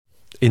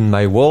in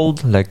my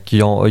world, like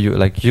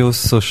like youth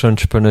social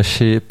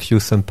entrepreneurship,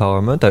 youth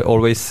empowerment, I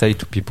always say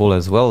to people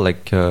as well,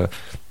 like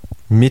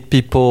meet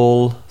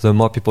people. The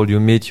more people you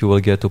meet, you will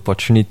get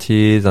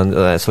opportunities,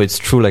 and so it's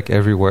true like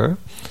everywhere.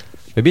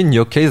 Maybe in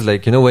your case,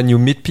 like when you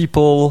meet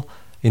people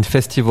in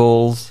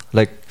festivals,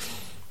 like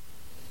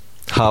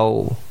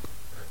how,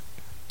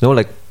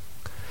 like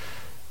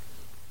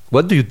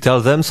what do you tell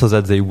them so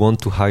that they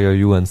want to hire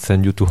you and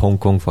send you to Hong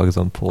Kong, for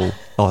example,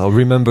 or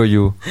remember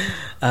you?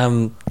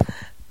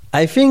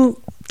 I think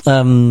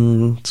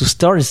to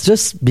start is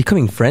just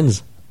becoming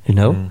friends,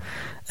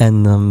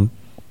 and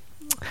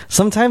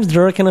sometimes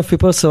there are kind of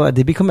people, so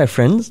they become my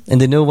friends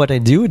and they know what I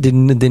do. They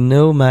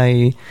know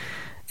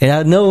and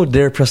I know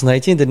their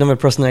personality, they know my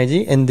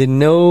personality, and they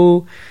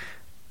know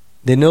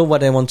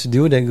what I want to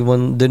do. They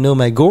know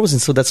my goals,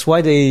 and so that's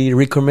why they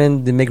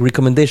make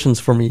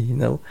recommendations for me.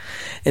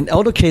 In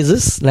other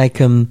cases,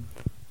 like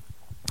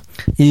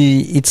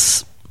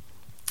it's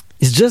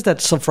just that,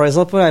 so for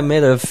example, I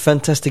met a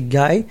fantastic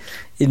guy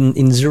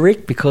in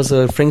Zurich because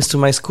thanks to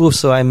my school.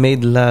 So I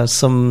made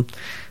some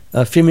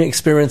filming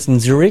experience in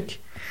Zurich.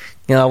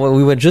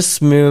 We were just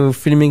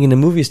filming in a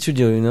movie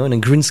studio, in a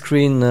green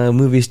screen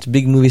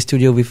big movie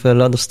studio with a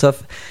lot of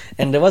stuff.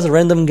 And there was a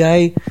random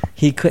guy.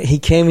 He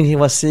came and he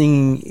was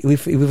saying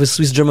with a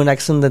Swiss German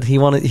accent that he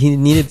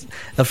needed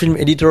a film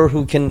editor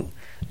who can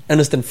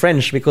understand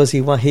French because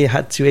he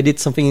had to edit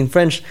something in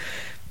French.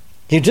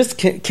 He just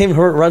came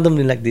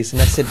randomly like this,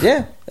 and I said,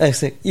 "Yeah." I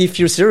said, "If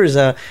you're serious,"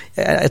 I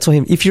told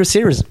him, "If you're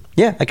serious,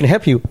 yeah, I can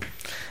help you."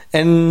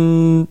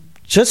 And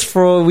just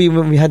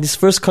we had this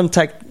first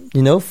contact,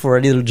 for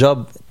a little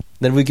job.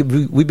 Then we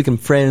became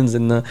friends,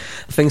 and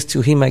thanks to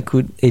him, I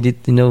could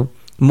edit,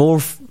 more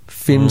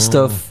film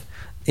stuff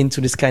into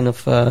this kind of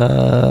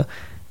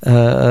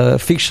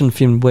fiction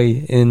film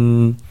way,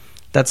 and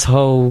that's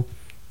how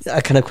I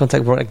kind of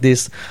contact work like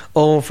this.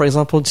 Or, for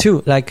example,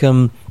 too, like.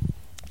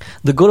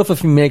 The goal of a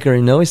filmmaker,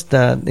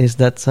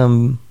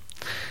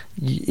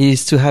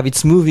 is to have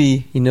its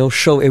movie,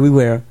 show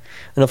everywhere.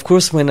 And of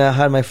course, when I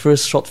had my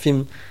first short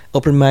film,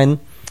 Open Mind,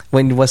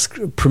 when it was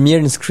premiered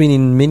and screened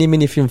in many,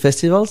 many film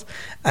festivals,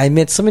 I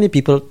met so many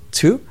people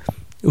too,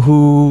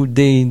 who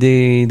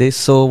they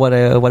saw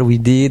what we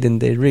did,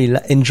 and they really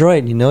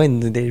enjoyed,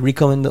 and they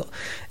recommend,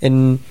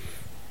 and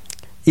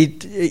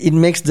it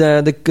makes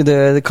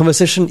the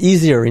conversation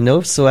easier,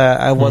 So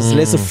I was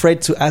less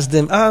afraid to ask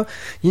them,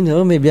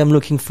 maybe I'm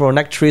looking for an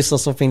actress or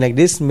something like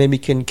this. Maybe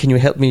can you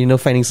help me,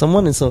 finding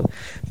someone? And so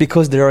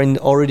because they are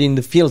already in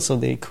the field, so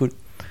they could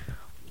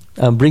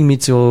bring me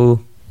to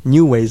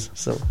new ways.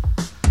 So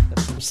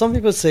some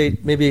people say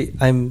maybe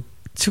I'm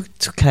too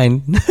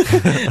kind.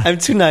 I'm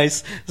too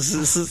nice.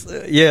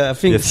 Yeah, I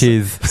think. Yes, he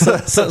is.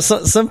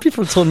 Some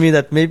people told me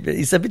that maybe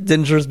it's a bit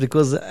dangerous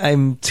because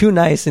I'm too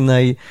nice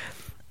and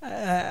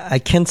I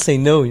can't say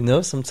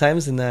no,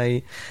 sometimes, and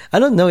I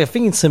don't know. I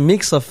think it's a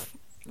mix of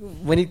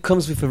when it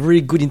comes with a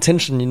very good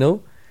intention,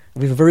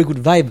 with a very good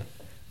vibe.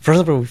 For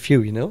example, with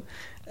you,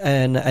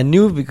 and I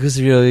knew because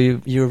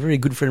you're a very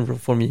good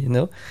friend for me,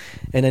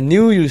 and I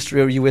knew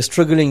you were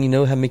struggling,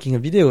 making a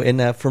video,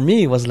 and for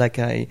me it was like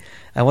I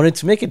wanted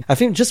to make it. I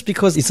think just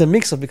because it's a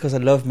mix of because I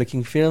love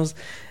making films,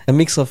 a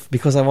mix of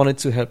because I wanted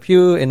to help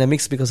you, and a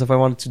mix because I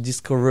wanted to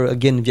discover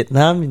again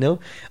Vietnam,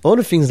 all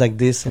the things like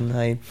this, and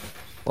I.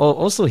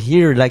 Also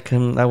here, like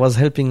I was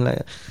helping,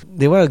 like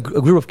they were a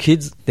group of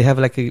kids. They have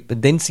like a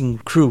dancing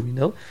crew,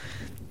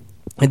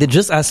 and they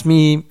just asked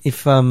me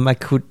if I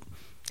could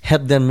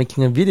help them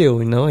making a video,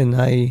 and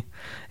I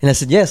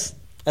said yes.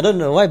 I don't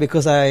know why,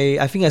 because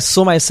I think I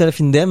saw myself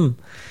in them,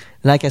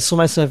 like I saw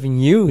myself in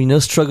you,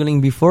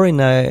 struggling before,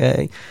 and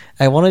I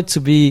wanted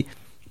to be,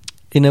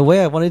 in a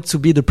way, I wanted to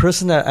be the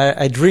person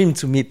I dreamed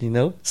to meet,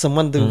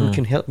 someone who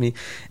can help me,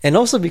 and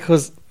also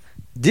because.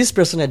 This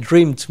person I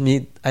dreamed to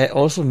meet, I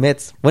also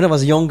met when I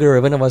was younger,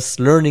 when I was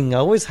learning. I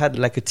always had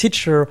like a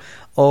teacher,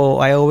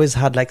 or I always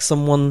had like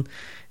someone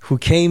who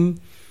came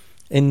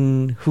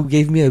and who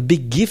gave me a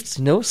big gift,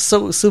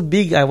 so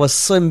big. I was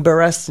so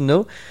embarrassed,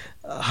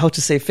 how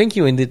to say thank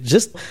you. And they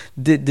just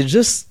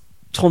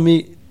told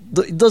me,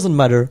 it doesn't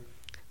matter.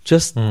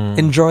 Just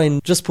enjoy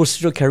and just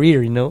pursue your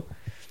career,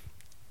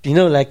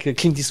 like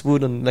Clint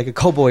Eastwood and like a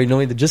cowboy,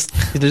 they just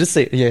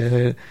say,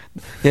 yeah.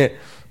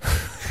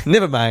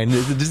 Never mind,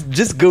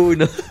 just go,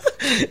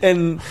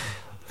 and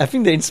I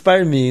think they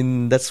inspired me,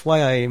 and that's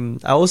why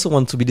I also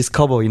want to be this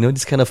cowboy,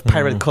 this kind of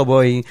pirate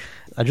cowboy.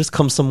 I just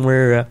come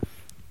somewhere,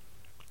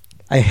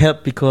 I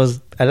help because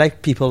I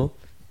like people,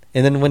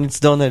 and then when it's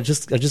done, I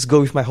just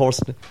go with my horse.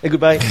 Hey,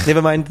 goodbye,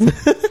 never mind.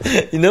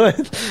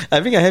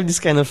 I think I have this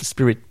kind of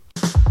spirit.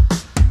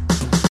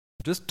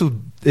 Just to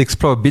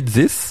explore a bit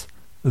this,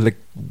 like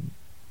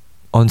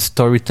on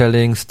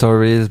storytelling,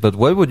 stories, but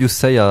what would you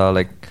say are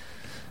like,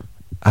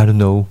 I don't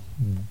know,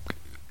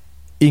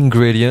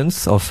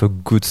 ingredients of a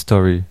good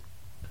story?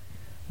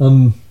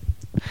 I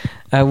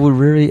would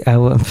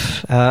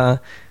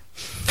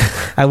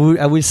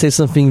say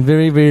something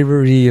very, very,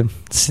 very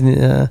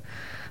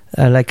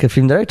like a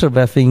film director,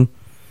 but I think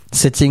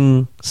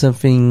setting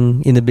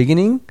something in the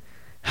beginning,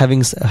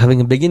 having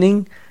a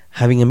beginning,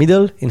 having a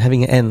middle, and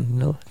having an end. You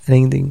know, an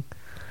ending.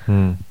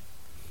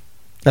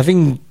 I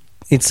think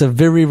it's a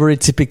very, very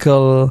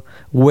typical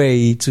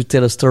way to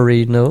tell a story.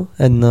 You know,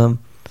 and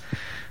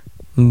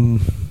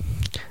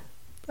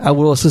I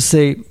will also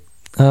say,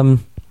 to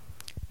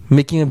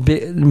make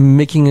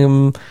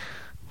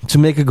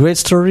a great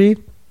story,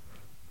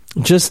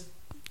 just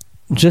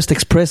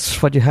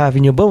express what you have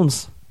in your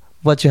bones,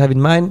 what you have in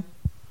mind.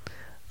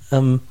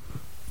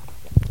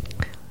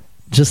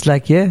 Just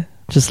like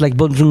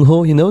Bong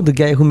Joon-ho, you know, the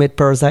guy who made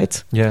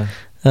Parasite. Yeah.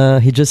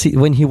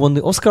 When he won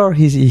the Oscar,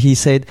 he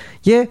said,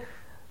 "Yeah,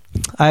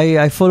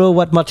 I follow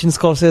what Martin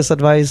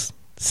Scorsese's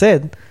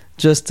said.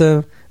 Just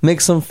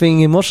make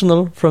something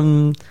emotional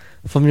from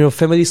your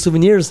family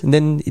souvenirs, and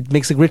then it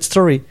makes a great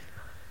story."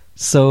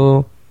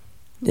 So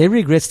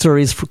every great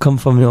story is come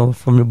from your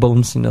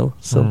bones, you know.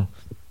 So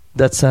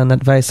that's an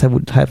advice I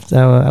would have.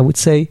 I would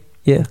say,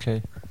 yeah.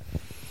 Okay.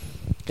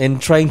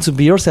 And trying to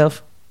be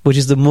yourself, which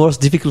is the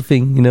most difficult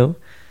thing, you know.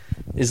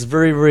 It's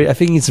very, very. I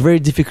think it's very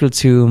difficult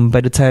to,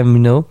 by the time, you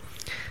know,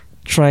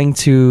 trying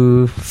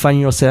to find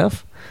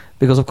yourself,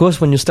 because of course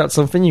when you start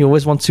something, you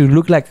always want to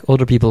look like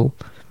other people,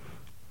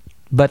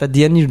 but at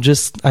the end,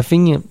 I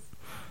think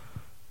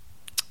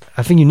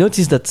you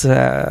notice that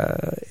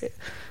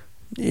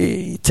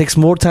it takes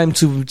more time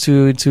to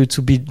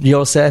be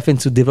yourself and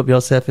to develop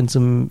yourself and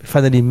to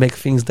finally make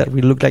things that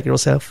will look like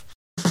yourself.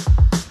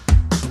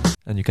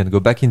 And you can go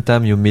back in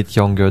time, you meet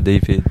younger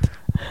David,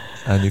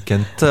 and you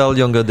can tell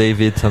younger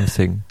David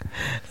something.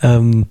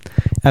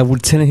 I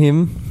would tell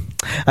him,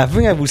 I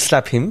think I would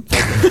slap him.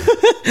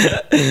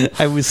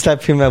 I would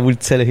slap him, I would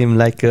tell him,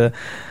 like,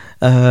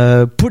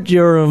 put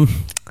your,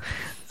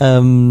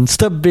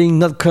 stop being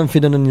not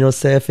confident in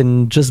yourself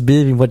and just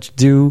believe in what you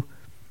do,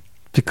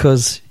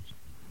 because,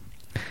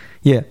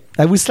 yeah,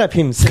 I would slap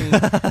him, saying,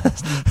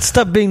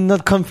 stop being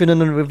not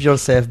confident with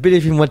yourself,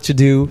 believe in what you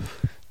do,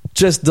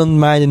 just don't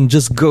mind and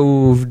just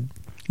go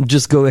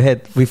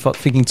ahead without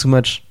thinking too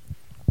much.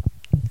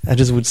 I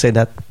just would say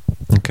that.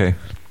 Okay.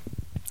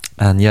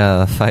 And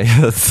yeah,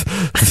 Fayez,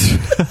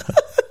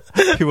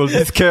 he will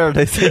be scared,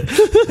 I think.